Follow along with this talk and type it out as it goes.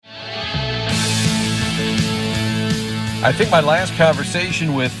I think my last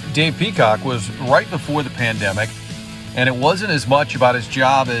conversation with Dave Peacock was right before the pandemic, and it wasn't as much about his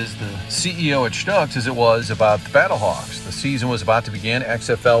job as the CEO at Schnucks as it was about the Battlehawks. The season was about to begin,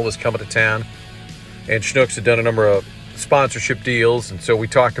 XFL was coming to town, and Schnucks had done a number of sponsorship deals, and so we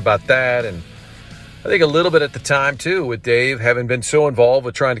talked about that, and I think a little bit at the time, too, with Dave having been so involved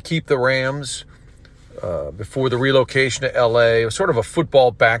with trying to keep the Rams before the relocation to L.A. It was sort of a football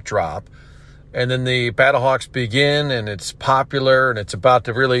backdrop. And then the Battlehawks begin, and it's popular, and it's about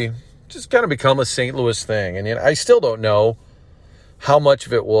to really just kind of become a St. Louis thing. And I still don't know how much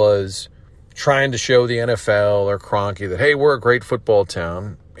of it was trying to show the NFL or Kroenke that, hey, we're a great football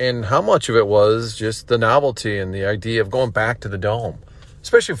town, and how much of it was just the novelty and the idea of going back to the Dome.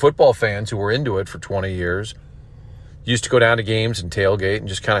 Especially football fans who were into it for 20 years, used to go down to games and tailgate and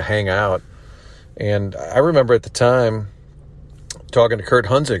just kind of hang out. And I remember at the time talking to Kurt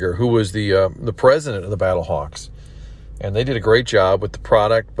Hunziker, who was the president of the Battlehawks. And they did a great job with the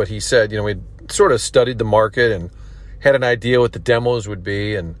product, but he said, we'd sort of studied the market and had an idea what the demos would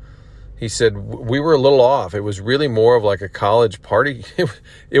be. And he said, we were a little off. It was really more of like a college party.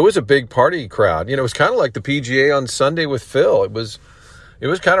 It was a big party crowd. It was kind of like the PGA on Sunday with Phil. It was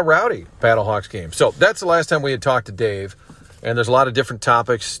kind of rowdy, Battlehawks game. So that's the last time we had talked to Dave. And there's a lot of different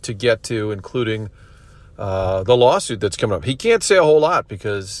topics to get to, including the lawsuit that's coming up. He can't say a whole lot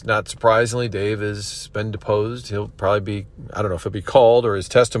because, not surprisingly, Dave has been deposed. He'll probably be, I don't know if he'll be called or his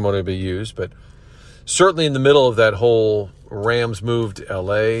testimony will be used, but certainly in the middle of that whole Rams move to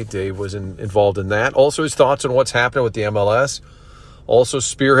L.A., Dave was involved in that. Also, his thoughts on what's happening with the MLS. Also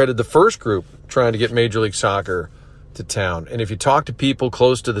spearheaded the first group trying to get Major League Soccer to town. And if you talk to people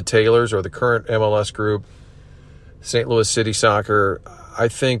close to the Taylors or the current MLS group, St. Louis City Soccer, I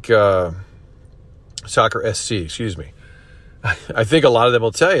think... Soccer SC, excuse me. I think a lot of them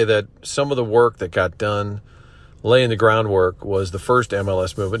will tell you that some of the work that got done, laying the groundwork, was the first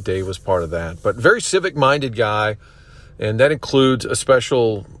MLS movement. Dave was part of that. But very civic-minded guy, and that includes a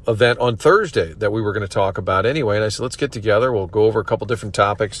special event on Thursday that we were going to talk about anyway. And I said, let's get together. We'll go over a couple different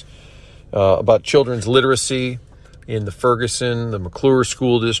topics about children's literacy in the Ferguson, the McClure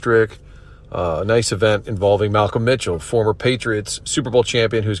School District. A nice event involving Malcolm Mitchell, former Patriots Super Bowl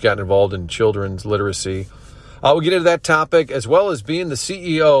champion who's gotten involved in children's literacy. We'll get into that topic, as well as being the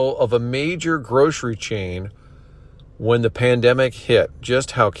CEO of a major grocery chain when the pandemic hit.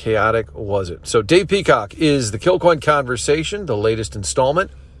 Just how chaotic was it? So Dave Peacock is the Kilcoyne Conversation, the latest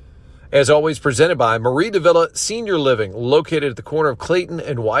installment. As always, presented by Marie de Villa Senior Living, located at the corner of Clayton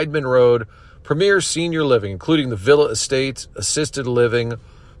and Weidman Road. Premier senior living, including the Villa Estates, assisted living,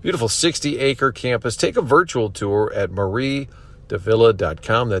 beautiful 60-acre campus. Take a virtual tour at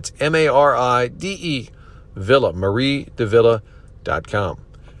mariedevilla.com. That's M-A-R-I-D-E, Villa, mariedevilla.com.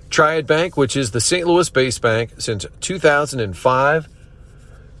 Triad Bank, which is the St. Louis-based bank since 2005. You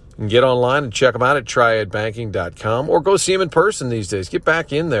can get online and check them out at triadbanking.com or go see them in person these days. Get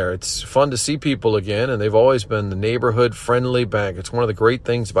back in there. It's fun to see people again, and they've always been the neighborhood-friendly bank. It's one of the great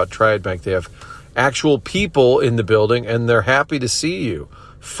things about Triad Bank. They have actual people in the building, and they're happy to see you.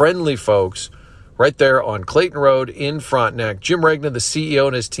 Friendly folks right there on Clayton Road in Frontenac. Jim Regna, the CEO,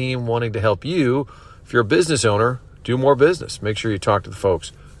 and his team wanting to help you. If you're a business owner, do more business. Make sure you talk to the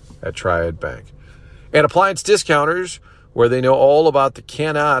folks at Triad Bank. And Appliance Discounters, where they know all about the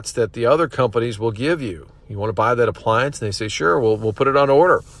cannots that the other companies will give you. You want to buy that appliance? And they say, sure, we'll put it on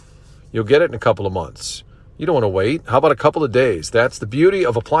order. You'll get it in a couple of months. You don't want to wait. How about a couple of days? That's the beauty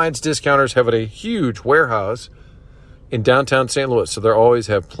of Appliance Discounters having a huge warehouse in downtown St. Louis. So they always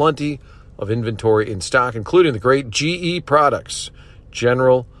have plenty of inventory in stock, including the great GE products,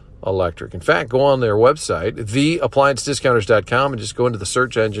 General Electric. In fact, go on their website, theappliancediscounters.com, and just go into the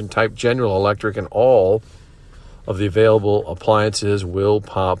search engine, type General Electric, and all of the available appliances will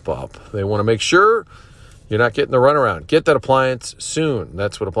pop up. They want to make sure you're not getting the runaround. Get that appliance soon.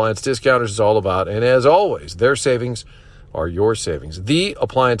 That's what Appliance Discounters is all about. And as always, their savings are your savings.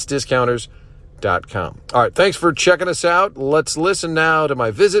 Theappliancediscounters.com. All right, thanks for checking us out. Let's listen now to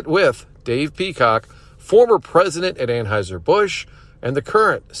my visit with Dave Peacock, former president at Anheuser-Busch and the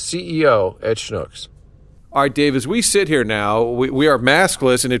current CEO at Schnucks. All right, Dave, as we sit here now, we are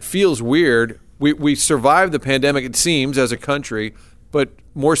maskless, and it feels weird. We survived the pandemic, it seems, as a country, but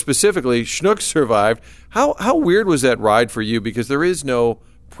more specifically, Schnucks survived. How weird was that ride for you? Because there is no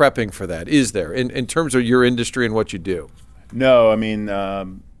prepping for that, is there, in terms of your industry and what you do? No, I mean...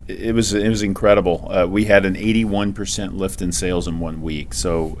 It was incredible. We had an 81% lift in sales in 1 week.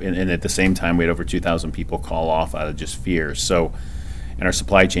 So, and at the same time, we had over 2,000 people call off out of just fear. So, and our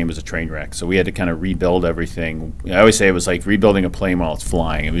supply chain was a train wreck. So we had to kind of rebuild everything. I always say it was like rebuilding a plane while it's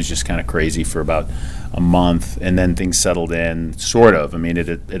flying. It was just kind of crazy for about a month, and then things settled in, sort of. I mean,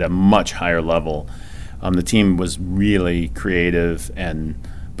 at a much higher level. The team was really creative,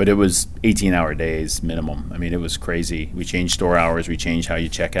 but it was 18-hour days minimum. I mean, it was crazy. We changed store hours. We changed how you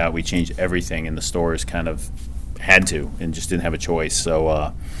check out. We changed everything, and the stores kind of had to and just didn't have a choice.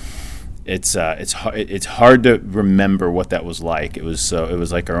 So it's hard to remember what that was like. It was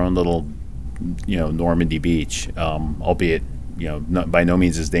like our own little, Normandy Beach, albeit by no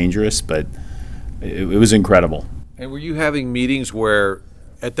means as dangerous, but it was incredible. And were you having meetings where,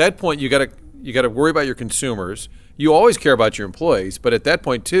 at that point, you got to worry about your consumers? You always care about your employees, but at that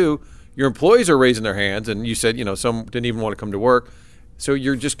point too, your employees are raising their hands, and you said some didn't even want to come to work. So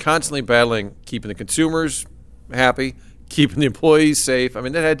you're just constantly battling keeping the consumers happy, keeping the employees safe. I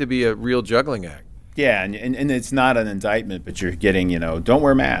mean, that had to be a real juggling act. Yeah, and it's not an indictment, but you're getting, don't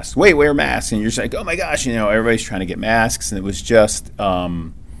wear masks. Wait, wear masks. And you're just like, oh my gosh, everybody's trying to get masks. And it was just,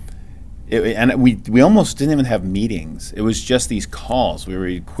 and we almost didn't even have meetings. It was just these calls. We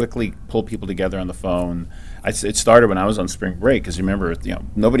would quickly pull people together on the phone. It started when I was on spring break, because remember,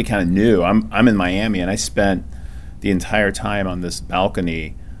 nobody kind of knew. I'm in Miami, and I spent the entire time on this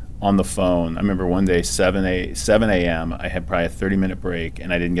balcony on the phone. I remember one day, 7 a.m., I had probably a 30-minute break,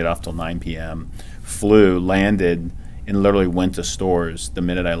 and I didn't get off till 9 p.m. Flew, landed, and literally went to stores the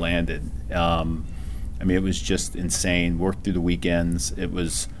minute I landed. I mean, it was just insane. Worked through the weekends. It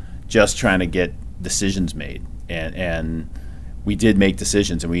was just trying to get decisions made. And we did make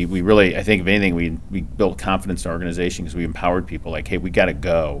decisions, and we really, I think if anything, we built confidence in our organization, because we empowered people like, hey, we got to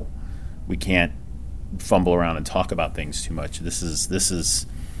go. We can't fumble around and talk about things too much. This is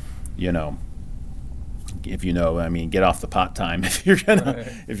get off the pot time if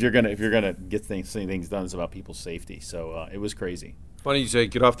you're gonna get things done. It's about people's safety. So it was crazy. Funny you say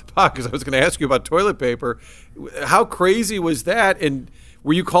get off the pot, because I was going to ask you about toilet paper. How crazy was that? And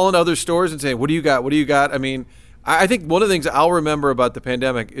were you calling other stores and saying, what do you got? What do you got? I mean, I think one of the things I'll remember about the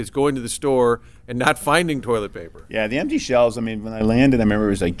pandemic is going to the store and not finding toilet paper. Yeah, the empty shelves. I mean, when I landed, I remember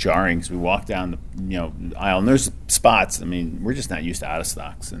it was like jarring, because we walked down the aisle, and there's spots. I mean, we're just not used to out of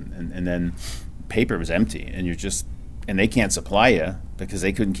stocks, and then paper was empty, and they can't supply you because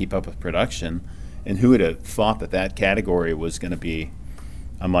they couldn't keep up with production. And who would have thought that category was going to be?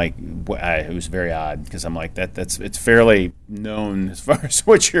 I'm like, it was very odd, because I'm like, it's fairly known as far as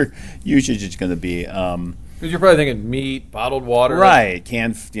what your usage is going to be. Because you're probably thinking meat, bottled water, right?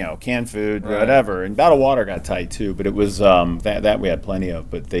 Canned food, right. Whatever. And bottled water got tight too, but it was that we had plenty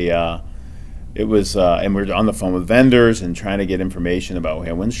of. But it was, and we were on the phone with vendors and trying to get information about,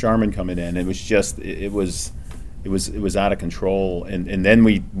 hey, when's Charmin coming in? It was just, it was out of control. And then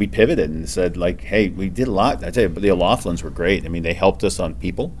we pivoted and said, like, hey, we did a lot. I tell you, but the O'Laughlins were great. I mean, they helped us on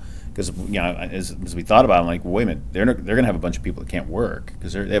people, because as we thought about it, I'm like, well, wait a minute, they're going to have a bunch of people that can't work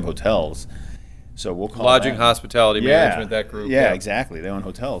because they have hotels. So we'll call lodging, hospitality management, that group. Yeah, exactly. They own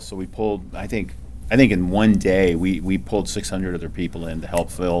hotels. So we pulled, I think in one day we pulled 600 other people in to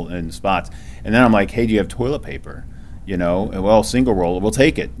help fill in spots. And then I'm like, hey, do you have toilet paper? And well, single roll, we'll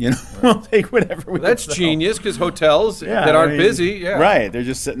take it. We'll take whatever we can. That's genius, because hotels that aren't busy, right? They're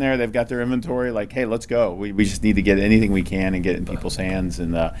just sitting there. They've got their inventory. Like, hey, let's go. We just need to get anything we can and get it in people's hands.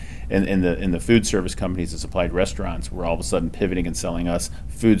 And the food service companies that supplied restaurants were all of a sudden pivoting and selling us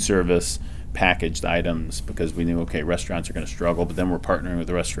food service packaged items, because we knew, okay, restaurants are going to struggle, but then we're partnering with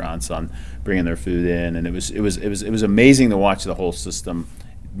the restaurants on bringing their food in, and it was amazing to watch the whole system,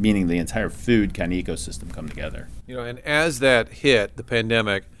 meaning the entire food kind of ecosystem, come together. And as that hit, the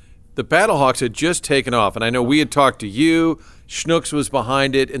pandemic, the Battlehawks had just taken off, and I know we had talked to you, Schnucks was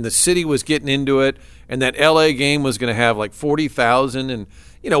behind it, and the city was getting into it, and that LA game was going to have like 40,000, and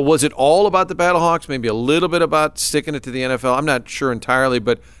was it all about the Battlehawks? Maybe a little bit about sticking it to the NFL. I'm not sure entirely,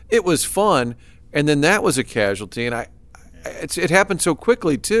 but it was fun. And then that was a casualty, and it happened so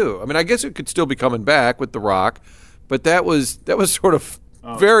quickly too. I mean, I guess it could still be coming back with The Rock, but that was sort of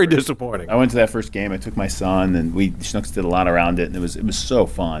very disappointing. I went to that first game. I took my son, and Schnucks did a lot around it, and it was so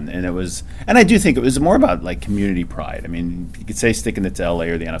fun. And I do think it was more about like community pride. I mean, you could say sticking it to LA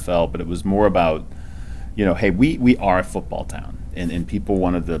or the NFL, but it was more about, hey, we are a football town. And people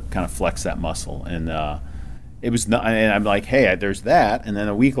wanted to kind of flex that muscle, and it was not. And I'm like, hey, there's that, and then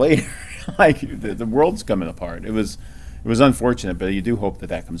a week later, like the world's coming apart. It was unfortunate, but you do hope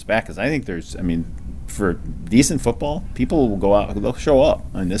that comes back, because I think for decent football, people will go out, they'll show up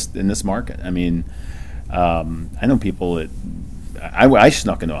in this market. I mean, I know people that I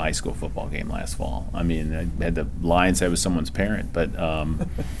snuck into a high school football game last fall. I mean, I had the line say I was someone's parent, but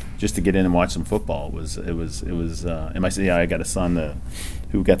just to get in and watch some football. It was. And I got a son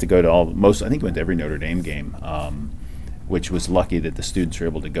who got to go to I think went to every Notre Dame game. Which was lucky that the students were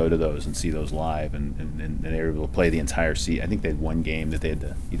able to go to those and see those live, and they were able to play the entire season. I think they had one game that they had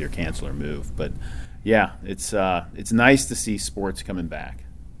to either cancel or move. But, yeah, it's nice to see sports coming back.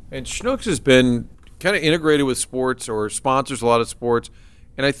 And Schnucks has been kind of integrated with sports or sponsors a lot of sports,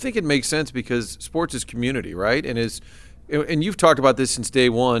 and I think it makes sense because sports is community, right? And you've talked about this since day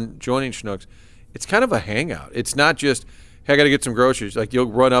one, joining Schnucks. It's kind of a hangout. It's not just, hey, I got to get some groceries. Like,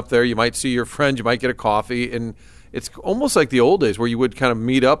 you'll run up there, you might see your friend, you might get a coffee, and it's almost like the old days where you would kind of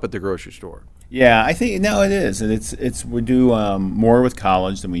meet up at the grocery store. Yeah, I think it is, and it's we do more with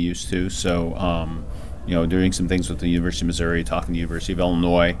college than we used to. So, doing some things with the University of Missouri, talking to the University of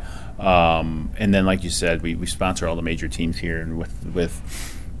Illinois, and then like you said, we sponsor all the major teams here, and with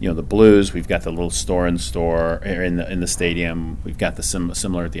the Blues, we've got the little store in the stadium. We've got the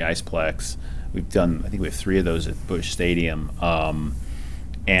similar at the Iceplex. I think we have 3 of those at Busch Stadium.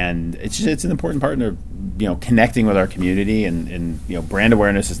 And it's an important part of connecting with our community, and brand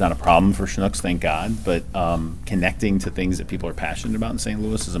awareness is not a problem for Schnucks, thank God, but connecting to things that people are passionate about in St.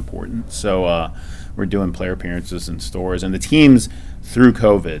 Louis is important. So we're doing player appearances in stores, and the teams through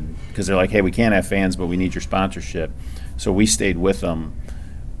COVID, because they're like, hey, we can't have fans, but we need your sponsorship. So we stayed with them,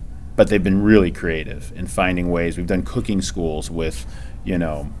 but they've been really creative in finding ways. We've done cooking schools with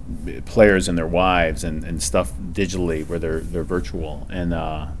players and their wives and stuff digitally where they're virtual, and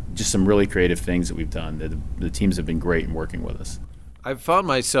just some really creative things that we've done. The teams have been great in working with us. I've found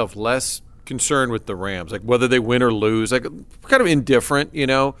myself less concerned with the Rams, like whether they win or lose, like kind of indifferent,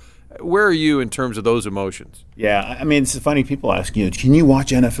 Where are you in terms of those emotions? Yeah, I mean, it's funny. People ask, can you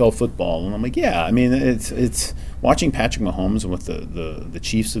watch NFL football? And I'm like, yeah. I mean, it's watching Patrick Mahomes and what the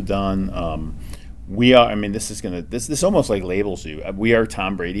Chiefs have done. We are. I mean, this almost like labels you. We are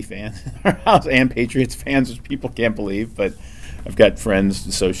Tom Brady fans in our house and Patriots fans, which people can't believe. But I've got friends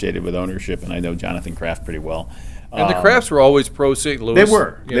associated with ownership, and I know Jonathan Kraft pretty well. And the Krafts were always pro St. Louis.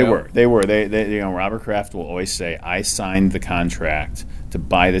 They were. They Robert Kraft will always say, "I signed the contract to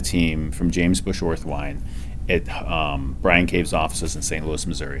buy the team from James Bush Orthwine at Brian Cave's offices in St. Louis,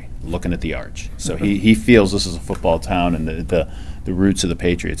 Missouri, looking at the arch." So he feels this is a football town, and the roots of the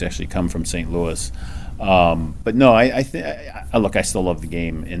Patriots actually come from St. Louis. But no, I still love the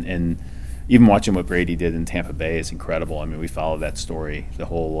game, and even watching what Brady did in Tampa Bay is incredible. I mean, we followed that story the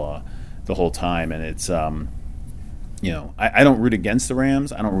whole time, and it's I don't root against the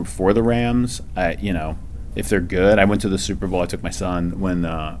Rams. I don't root for the Rams. If they're good, I went to the Super Bowl. I took my son when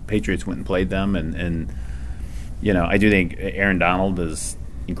Patriots went and played them, and I do think Aaron Donald is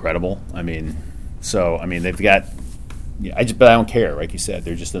incredible. They've got. But I don't care. Like you said,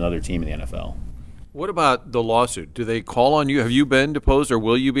 they're just another team in the NFL. What about the lawsuit? Do they call on you? Have you been deposed, or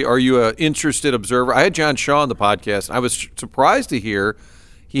will you be? Are you an interested observer? I had John Shaw on the podcast, and I was surprised to hear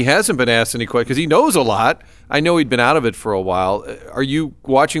he hasn't been asked any questions because he knows a lot. I know he'd been out of it for a while. Are you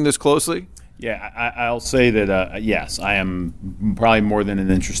watching this closely? Yeah, I'll say that, yes, I am probably more than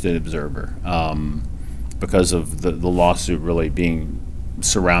an interested observer because of the lawsuit really being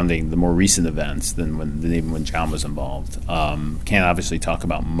surrounding the more recent events than even when John was involved. Can't obviously talk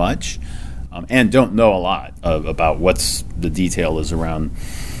about much and don't know a lot about what's the detail is around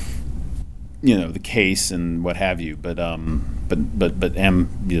the case and what have you, but am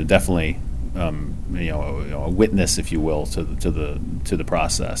definitely a witness, if you will, to the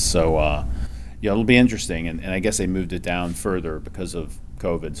process. So it'll be interesting, and I guess they moved it down further because of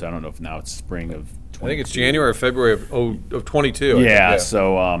COVID. So I don't know if now it's spring of 22. I think it's January or February of 22. Yeah.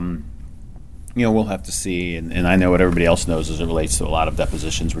 So we'll have to see, and I know what everybody else knows as it relates to a lot of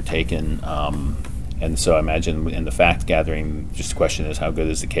depositions were taken, and so I imagine in the fact gathering, just the question is how good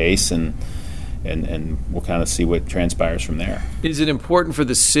is the case, and we'll kind of see what transpires from there. Is it important for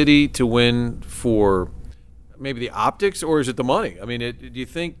the city to win for maybe the optics, or is it the money? I mean, do you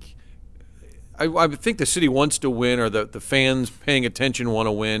think? I would think the city wants to win, or the fans paying attention want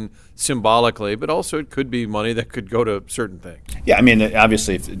to win symbolically, but also it could be money that could go to certain things. Yeah, I mean,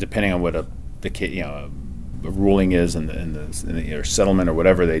 obviously, depending on what the ruling is and the settlement or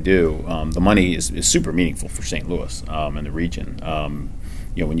whatever they do, the money is super meaningful for St. Louis and the region.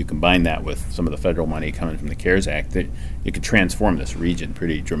 When you combine that with some of the federal money coming from the CARES Act, it could transform this region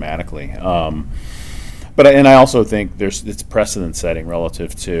pretty dramatically. But I also think it's precedent setting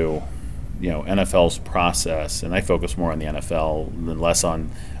relative to NFL's process, and I focus more on the NFL and less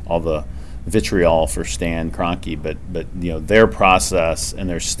on all the vitriol for Stan Kroenke, but their process and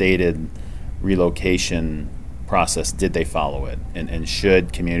their stated relocation process, did they follow it, and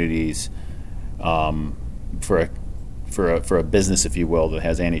should communities for for a business, if you will, that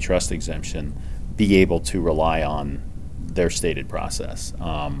has antitrust exemption, be able to rely on their stated process.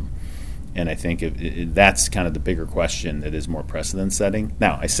 And I think that's kind of the bigger question that is more precedent setting.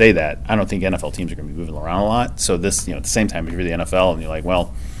 Now, I say that I don't think NFL teams are going to be moving around a lot. So this, at the same time, if you're the NFL and you're like,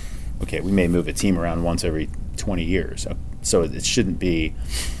 well, okay, we may move a team around once every 20 years. So it shouldn't be,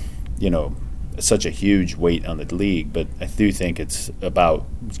 such a huge weight on the league. But I do think it's about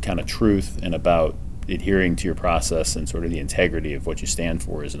kind of truth and about adhering to your process and sort of the integrity of what you stand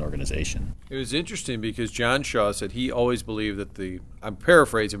for as an organization. It was interesting because John Shaw said he always believed that I'm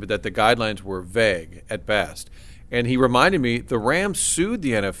paraphrasing, but that the guidelines were vague at best. And he reminded me the Rams sued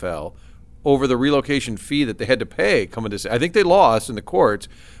the NFL over the relocation fee that they had to pay coming to. I think they lost in the courts,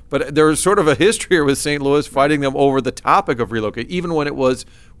 but there was sort of a history here with St. Louis fighting them over the topic of relocation, even when it was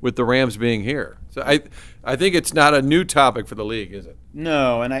with the Rams being here. So I think it's not a new topic for the league, is it?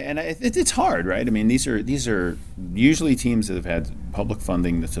 No, and it's hard, right? I mean, these are usually teams that have had public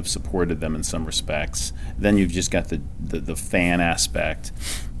funding that have supported them in some respects. Then you've just got the fan aspect,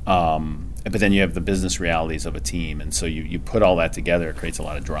 but then you have the business realities of a team, and so you put all that together. It creates a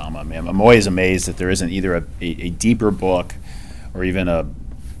lot of drama. I mean, I'm always amazed that there isn't either a deeper book or even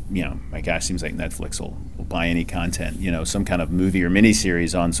my gosh, seems like Netflix will buy any content, some kind of movie or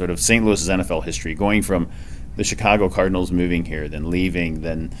miniseries on sort of St. Louis's NFL history, going from the Chicago Cardinals moving here, then leaving,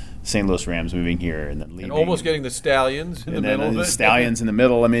 then St. Louis Rams moving here, and then leaving. And almost getting the Stallions in the middle of it. The Stallions in the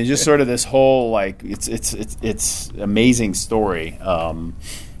middle. I mean, just sort of this whole, it's amazing story.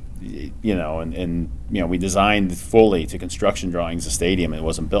 We designed fully to construction drawings a stadium. It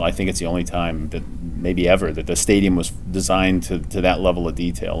wasn't built. I think it's the only time that maybe ever that the stadium was designed to that level of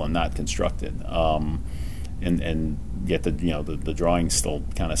detail and not constructed. And yet the drawings still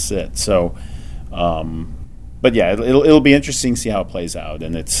kind of sit. So, but yeah, it'll be interesting to see how it plays out.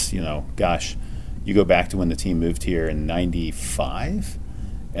 And it's gosh, you go back to when the team moved here in '95.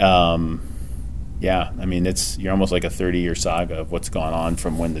 Yeah, I mean, you're almost like a 30-year saga of what's gone on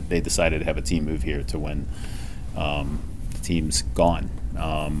from when they decided to have a team move here to when the team's gone,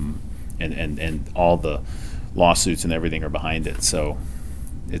 and all the lawsuits and everything are behind it. So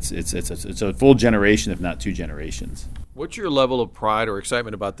it's a full generation, if not two generations. What's your level of pride or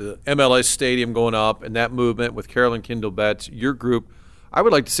excitement about the MLS stadium going up and that movement with Carolyn Kindle Betts? Your group, I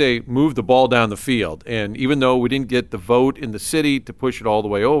would like to say, moved the ball down the field, and even though we didn't get the vote in the city to push it all the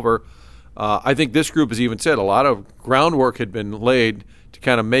way over. I think this group has even said a lot of groundwork had been laid to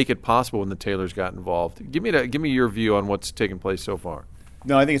kind of make it possible when the Taylors got involved. Give me your view on what's taken place so far.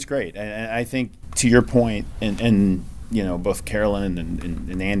 No, I think it's great. And I think to your point, and both Carolyn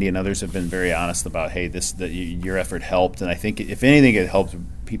and Andy and others have been very honest about, hey, your effort helped. And I think if anything, it helped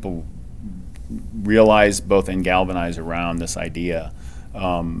people realize both and galvanize around this idea.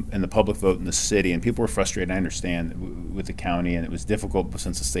 And the public vote in the city, and people were frustrated, I understand, with the county, and it was difficult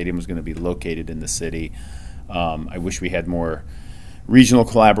since the stadium was going to be located in the city. I wish we had more regional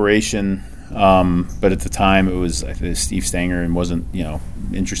collaboration, but at the time it was Steve Stanger and wasn't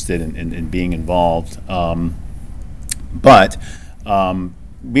interested in being involved. But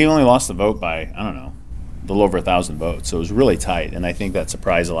we only lost the vote by, I don't know, a little over 1,000 votes, so it was really tight, and I think that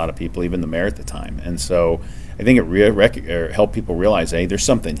surprised a lot of people, even the mayor at the time. And so I think it helped people realize, hey, there's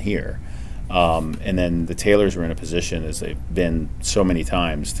something here. And then the Taylors were in a position, as they've been so many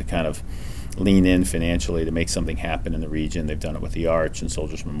times, to kind of lean in financially to make something happen in the region. They've done it with the Arch and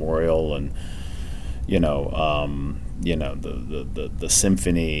Soldiers Memorial, and the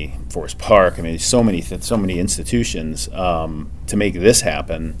Symphony, Forest Park. I mean, so many institutions to make this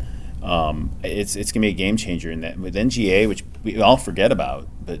happen. It's going to be a game changer in that with NGA, which we all forget about.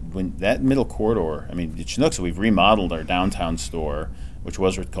 But when that middle corridor, I mean, at Schnucks, we've remodeled our downtown store, which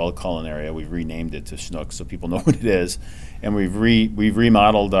was called Culinaria. We've renamed it to Schnucks so people know what it is, and we've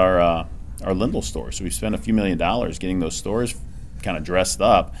remodeled our Lindell store. So we've spent a few $1 million getting those stores kind of dressed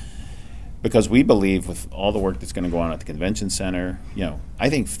up, because we believe with all the work that's going to go on at the convention center,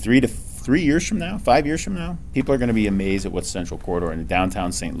 I think 5 years from now, people are going to be amazed at what Central Corridor and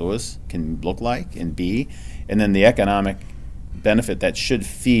downtown St. Louis can look like and be, and then the economic benefit that should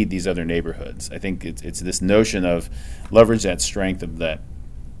feed these other neighborhoods. I think it's this notion of leverage that strength of that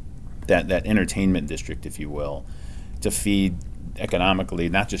entertainment district, if you will, to feed economically,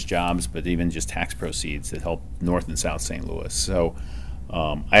 not just jobs, but even just tax proceeds that help North and South St. Louis. So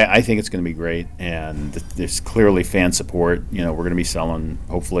I think it's going to be great, and there's clearly fan support. We're going to be selling,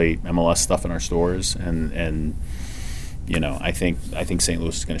 hopefully, MLS stuff in our stores, and I think St.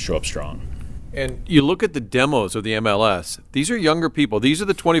 Louis is going to show up strong. And you look at the demos of the MLS, these are younger people. These are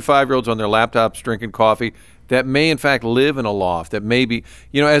the 25-year-olds on their laptops drinking coffee that may, in fact, live in a loft, that may be,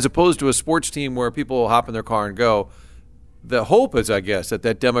 as opposed to a sports team where people will hop in their car and go. the hope is, I guess, that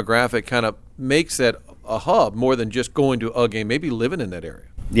demographic kind of makes that a hub more than just going to a game, maybe living in that area.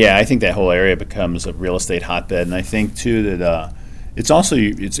 Yeah, I think that whole area becomes a real estate hotbed, and I think too that it's also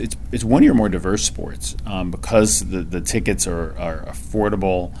it's one of your more diverse sports because the tickets are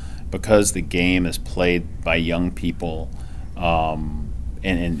affordable, because the game is played by young people,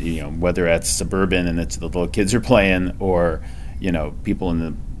 and you know, whether that's suburban and it's the little kids are playing, or you know, people in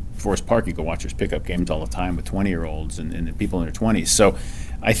the Forest Park, you go watch their pickup games all the time with 20-year-olds and people in their 20s. So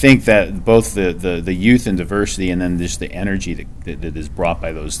I think that both the youth and diversity, and then just the energy that is brought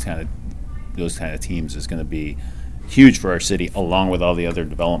by those kind of teams is going to be huge for our city, along with all the other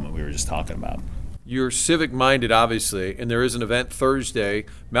development we were just talking about. You're civic-minded, obviously, and there is an event Thursday.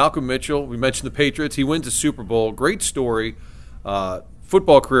 Malcolm Mitchell, we mentioned the Patriots. He wins a Super Bowl. Great story.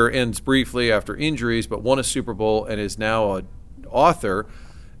 Football career ends briefly after injuries, but won a Super Bowl and is now an author.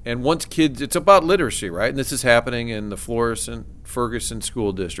 And once kids, it's about literacy, right? And this is happening in the Ferguson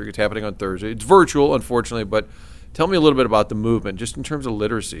School District. It's happening on Thursday. It's virtual, unfortunately, but tell me a little bit about the movement, just in terms of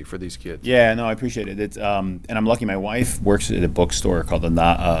literacy for these kids. Yeah, no, I appreciate it. It's and I'm lucky. My wife works at a bookstore called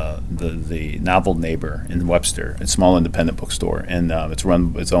the Novel Neighbor in Webster. It's a small independent bookstore, and it's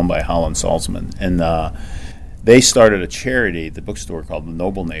owned by Holland Salzman, and they started a charity, the bookstore called the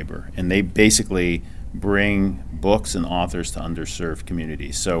Noble Neighbor, and they basically bring books and authors to underserved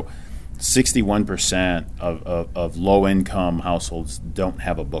communities. So 61% of low-income households don't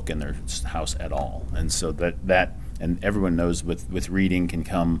have a book in their house at all. And so that and everyone knows with reading can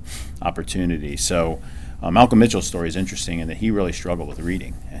come opportunity. So Malcolm Mitchell's story is interesting in that he really struggled with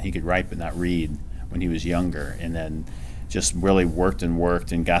reading. And he could write but not read when he was younger, and then just really worked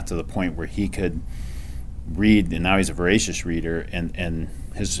and got to the point where he could read, and now he's a voracious reader, and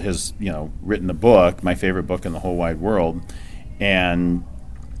has written a book, my favorite book in the whole wide world, and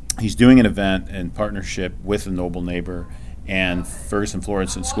he's doing an event in partnership with the Noble Neighbor and Ferguson,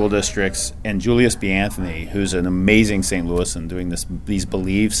 Florence School Districts, and Julius B. Anthony, who's an amazing St. Louisan, doing these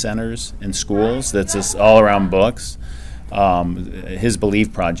Believe centers in schools that's just all around books. His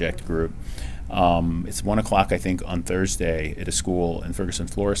Believe Project group. It's 1:00, I think, on Thursday at a school in Ferguson,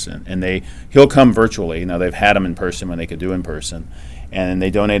 Florissant, and he'll come virtually. They've had him in person when they could do in person, and they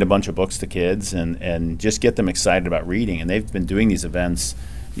donate a bunch of books to kids and just get them excited about reading. And they've been doing these events,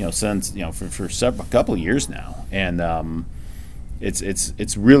 since for a couple of years now, and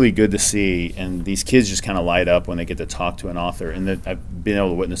it's really good to see. And these kids just kind of light up when they get to talk to an author. And I've been able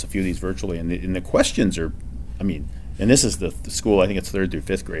to witness a few of these virtually, and the questions are, and this is the school, I think it's 3rd through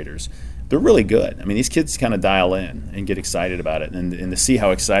 5th graders. They're really good. These kids kind of dial in and get excited about it, and to see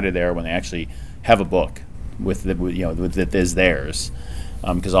how excited they are when they actually have a book that is theirs,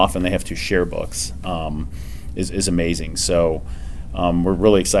 because often they have to share books, is amazing. So we're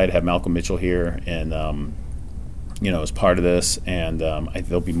really excited to have Malcolm Mitchell here, and as part of this, and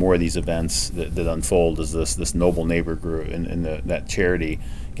there'll be more of these events that unfold as this Noble Neighbor group and that charity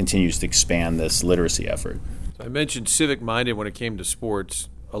continues to expand this literacy effort. I mentioned civic-minded when it came to sports.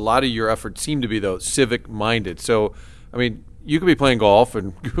 A lot of your efforts seem to be, though, civic-minded. So, you could be playing golf,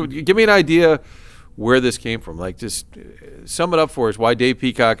 and give me an idea where this came from. Just sum it up for us. Why Dave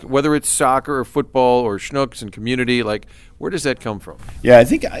Peacock, whether it's soccer or football or Schnucks and community, where does that come from? Yeah, I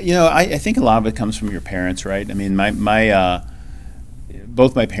think I think a lot of it comes from your parents, right?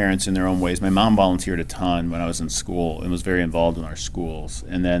 Both my parents in their own ways. My mom volunteered a ton when I was in school and was very involved in our schools.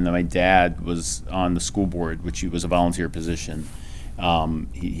 And then my dad was on the school board, which was a volunteer position.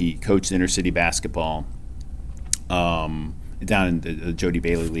 He coached inner city basketball down in the Jody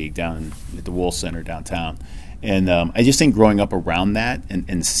Bailey League down at the Wool Center downtown. And I just think growing up around that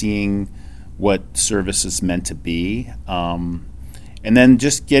and seeing what service is meant to be, and then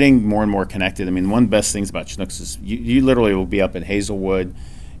just getting more and more connected. One of the best things about Schnucks is you literally will be up in Hazelwood,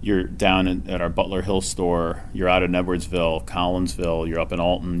 you're down at our Butler Hill store, you're out in Edwardsville, Collinsville, you're up in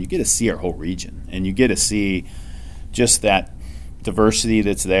Alton. You get to see our whole region, and you get to see just that diversity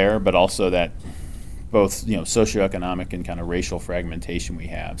that's there, but also that both socioeconomic and kind of racial fragmentation we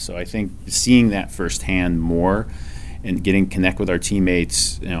have. So I think seeing that firsthand more and getting connect with our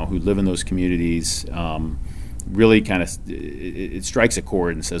teammates who live in those communities really kind of it strikes a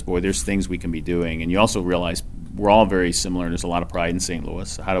chord and says, boy, there's things we can be doing. And you also realize we're all very similar, and there's a lot of pride in St. Louis.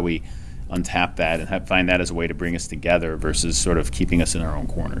 So how do we untap that and find that as a way to bring us together versus sort of keeping us in our own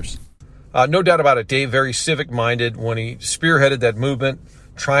corners? No doubt about it, Dave, very civic-minded when he spearheaded that movement,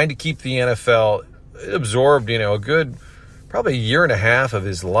 trying to keep the NFL. It absorbed, a good probably a year and a half of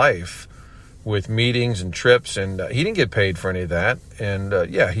his life with meetings and trips, and he didn't get paid for any of that. And,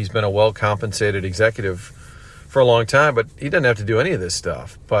 he's been a well-compensated executive for a long time, but he doesn't have to do any of this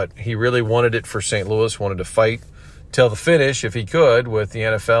stuff. But he really wanted it for St. Louis, wanted to fight till the finish, if he could, with the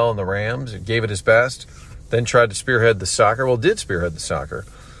NFL and the Rams. He gave it his best, then tried to spearhead the soccer. Well, did spearhead the soccer.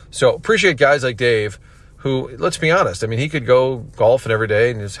 So appreciate guys like Dave who, let's be honest, I mean, he could go golfing every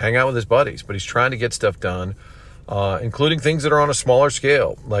day and just hang out with his buddies, but he's trying to get stuff done, including things that are on a smaller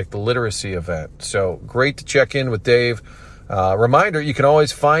scale, like the literacy event. So great to check in with Dave. Reminder, you can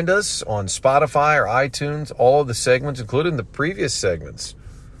always find us on Spotify or iTunes, all of the segments, including the previous segments,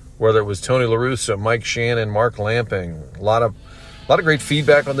 whether it was Tony La Russa, Mike Shannon, Mark Lamping. A lot of great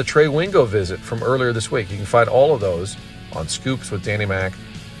feedback on the Trey Wingo visit from earlier this week. You can find all of those on scoopswithdannymac.com.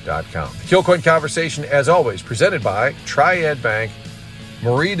 The Kilcoyne Conversation, as always, presented by Triad Bank,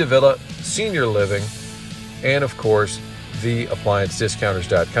 Marie Davila Senior Living, and, of course,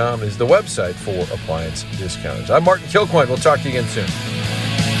 theappliancediscounters.com is the website for appliance discounters. I'm Martin Kilcoyne. We'll talk to you again soon.